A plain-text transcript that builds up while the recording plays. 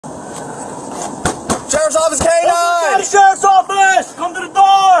Sheriff's Office K9! Sheriff's Office! Come to the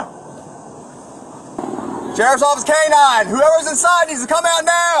door! Sheriff's Office K9! Whoever's inside needs to come out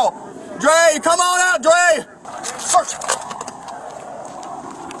now! Dre, come on out, Dre! Search!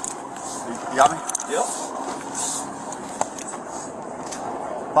 You got me? Yep.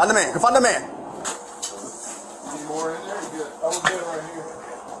 Find the man. Go find the man. Any more in there? You good? I was good right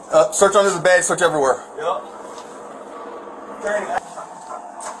here. Search under the bed. Search everywhere. Yep. Turn.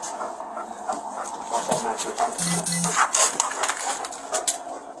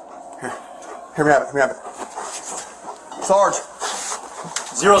 Here we have it. Here we have it. Sarge.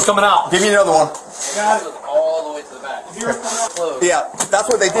 Zero's coming out. Give me another one. Got it. All the way to the back. Zero's coming out. Close. Yeah, that's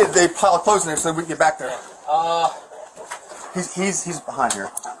what they did. They piled clothes in there so we can get back there. He's behind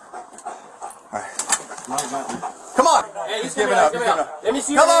here. All right. Come on. Hey, He's giving up. He's giving up. Let me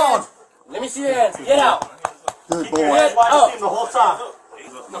see Come your on. hands. Let me see your hands. Get out. Good boy. Get out. The whole time.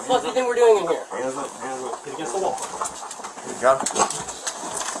 The fuck do you think we're doing in here? Hands up. Get against the wall. Here you go.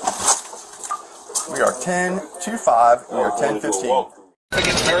 We are 10-5. We are 10-15. I think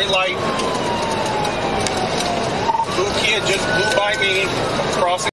it's very light. Blue kid just blew by me crossing.